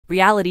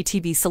reality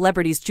TV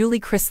celebrities Julie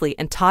Chrisley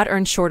and Todd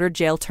earn shorter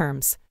jail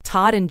terms.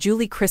 Todd and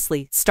Julie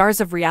Chrisley,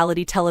 stars of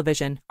reality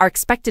television, are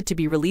expected to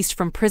be released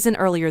from prison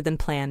earlier than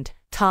planned.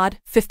 Todd,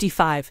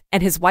 55,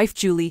 and his wife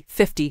Julie,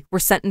 50, were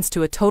sentenced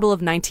to a total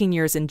of 19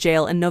 years in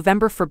jail in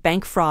November for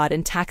bank fraud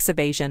and tax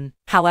evasion.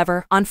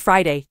 However, on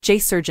Friday, Jay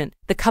Sargent,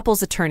 the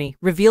couple's attorney,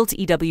 revealed to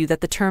EW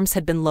that the terms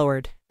had been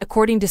lowered.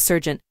 According to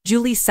Sargent,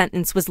 Julie's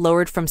sentence was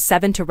lowered from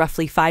 7 to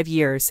roughly 5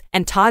 years,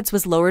 and Todd's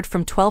was lowered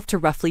from 12 to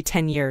roughly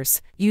 10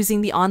 years,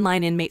 using the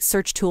online inmate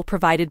search tool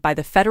provided by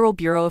the Federal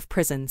Bureau of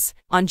Prisons.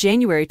 On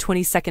January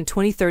 22,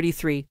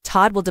 2033,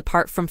 Todd will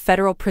depart from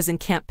federal prison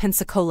camp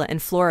Pensacola in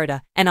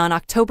Florida, and on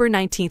October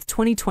 19,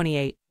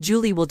 2028,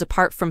 Julie will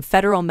depart from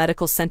Federal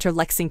Medical Center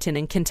Lexington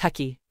in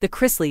Kentucky. The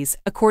Chrisleys,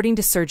 according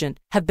to Sargent,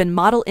 have been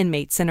model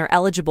inmates and are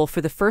eligible for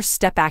the First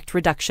Step Act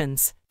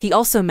reductions. He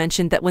also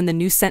mentioned that when the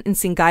new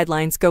sentencing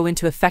guidelines go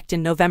into effect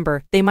in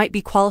November, they might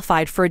be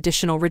qualified for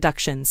additional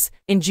reductions.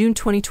 In June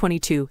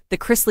 2022, the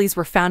Chrisleys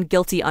were found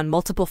guilty on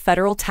multiple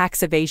federal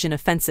tax evasion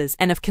offenses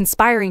and of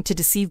conspiring to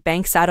deceive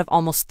banks out of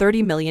almost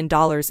 $30 million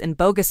in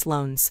bogus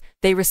loans.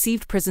 They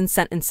received prison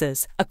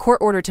sentences, a court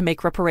order to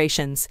make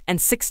reparations,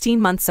 and 16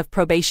 months of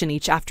probation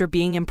each after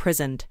being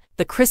imprisoned.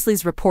 The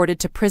Chrisleys reported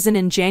to prison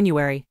in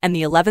January, and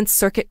the 11th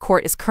Circuit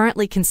Court is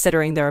currently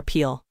considering their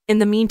appeal. In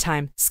the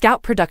meantime,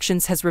 Scout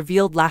Productions has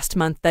revealed last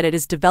month that it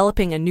is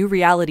developing a new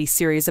reality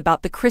series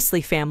about the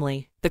Chrisley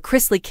family. The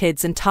Chrisley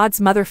kids and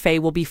Todd's mother Faye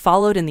will be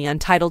followed in the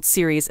untitled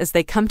series as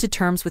they come to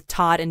terms with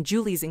Todd and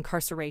Julie's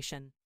incarceration.